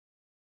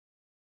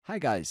Hi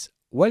guys,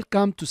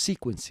 welcome to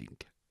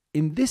sequencing.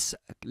 In this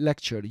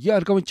lecture, you are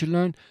going to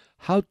learn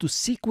how to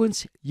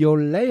sequence your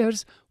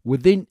layers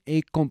within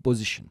a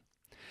composition.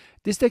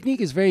 This technique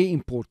is very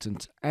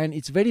important and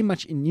it's very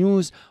much in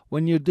use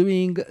when you're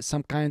doing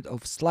some kind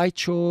of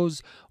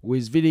slideshows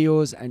with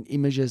videos and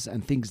images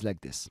and things like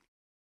this.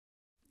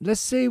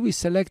 Let's say we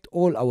select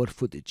all our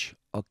footage,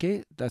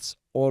 okay? That's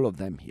all of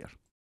them here.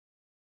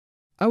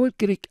 I will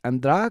click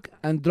and drag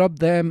and drop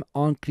them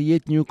on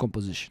create new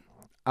composition.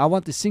 I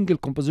want a single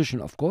composition,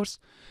 of course,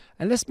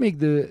 and let's make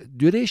the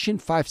duration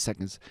 5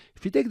 seconds.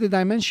 If you take the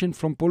dimension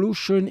from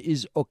pollution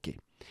is okay,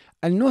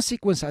 and no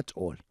sequence at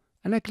all,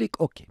 and I click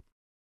OK.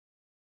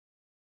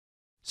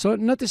 So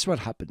notice what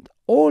happened.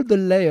 All the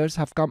layers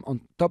have come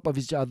on top of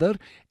each other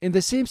in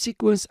the same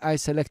sequence I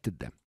selected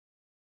them.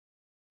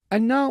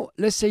 And now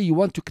let's say you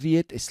want to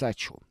create a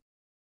slideshow.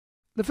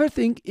 The first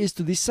thing is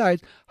to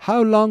decide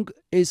how long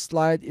a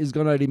slide is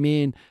going to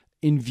remain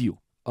in view,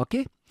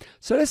 okay?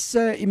 So let's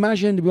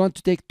imagine we want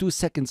to take 2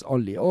 seconds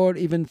only, or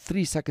even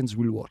 3 seconds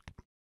will work.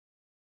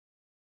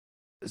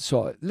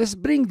 So let's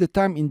bring the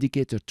time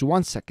indicator to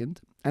 1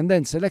 second and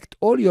then select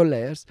all your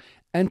layers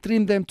and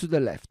trim them to the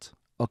left,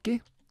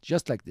 okay?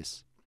 Just like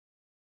this.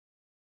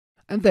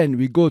 And then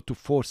we go to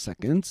 4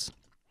 seconds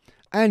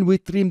and we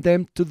trim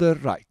them to the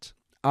right.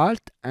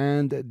 Alt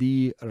and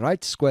the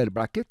right square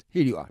bracket,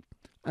 here you are.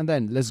 And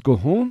then let's go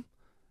home.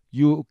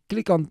 You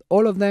click on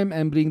all of them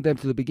and bring them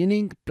to the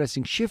beginning,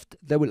 pressing shift,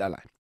 they will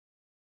align.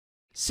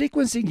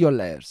 Sequencing your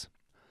layers.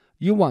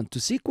 You want to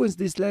sequence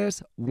these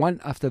layers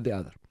one after the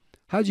other.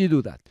 How do you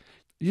do that?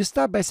 You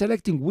start by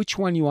selecting which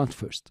one you want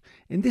first.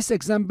 In this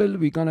example,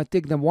 we're going to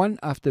take them one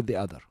after the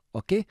other,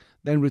 okay?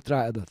 Then we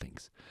try other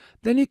things.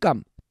 Then you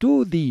come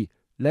to the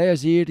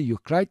layers here, you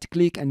right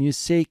click and you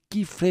say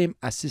keyframe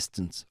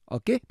assistance,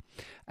 okay?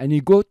 And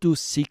you go to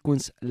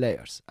sequence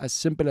layers, as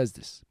simple as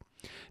this.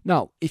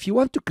 Now, if you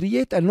want to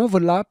create an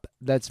overlap,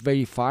 that's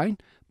very fine,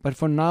 but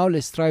for now,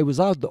 let's try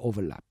without the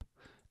overlap.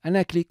 And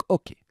I click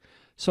OK.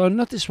 So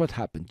notice what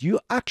happened.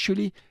 You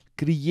actually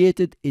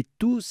created a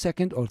 2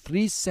 second or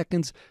 3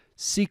 seconds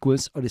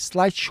sequence or a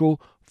slideshow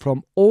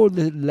from all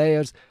the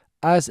layers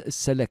as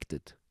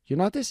selected. You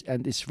notice?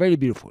 And it's very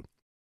beautiful.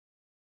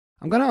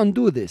 I'm going to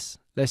undo this.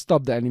 Let's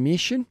stop the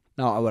animation.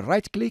 Now I will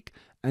right click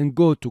and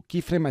go to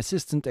keyframe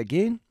assistant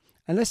again.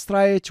 And let's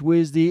try it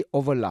with the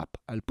overlap.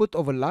 I'll put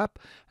overlap,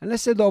 and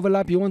let's say the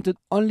overlap you wanted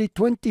only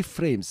 20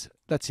 frames.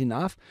 That's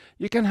enough.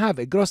 You can have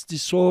a gross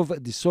dissolve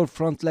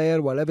front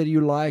layer, whatever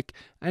you like,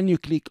 and you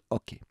click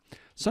OK.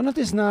 So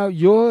notice now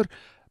your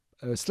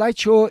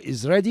slideshow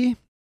is ready,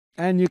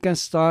 and you can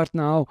start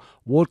now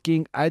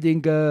working,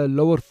 adding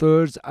lower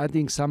thirds,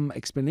 adding some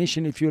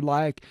explanation if you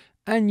like,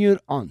 and you're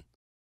on.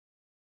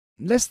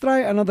 Let's try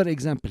another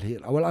example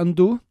here. I will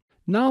undo.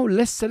 Now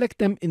let's select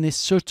them in a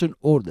certain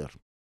order.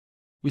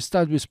 We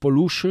start with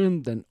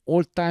pollution, then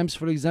old times,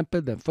 for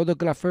example, then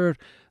photographer,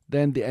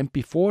 then the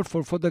MP4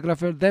 for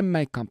photographer, then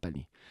my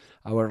company.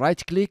 I will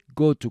right click,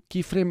 go to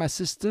keyframe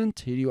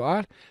assistant, here you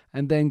are,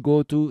 and then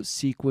go to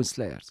sequence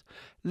layers.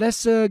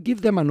 Let's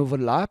give them an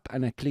overlap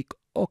and I click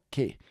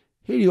OK.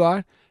 Here you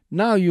are.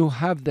 Now you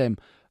have them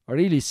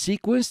really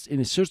sequenced in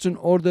a certain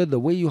order, the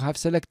way you have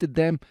selected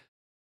them.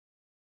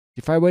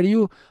 If I were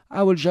you,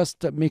 I will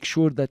just make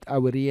sure that I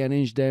will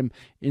rearrange them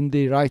in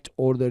the right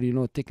order,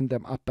 taking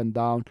them up and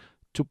down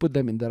to put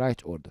them in the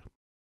right order.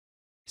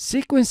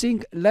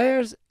 Sequencing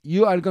layers,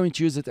 you are going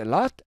to use it a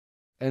lot,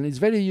 and it's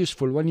very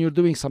useful when you're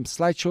doing some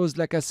slideshows,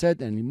 like I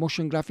said, and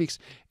motion graphics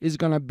is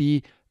going to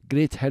be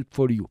great help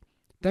for you.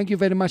 Thank you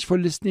very much for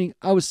listening.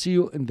 I will see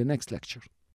you in the next lecture.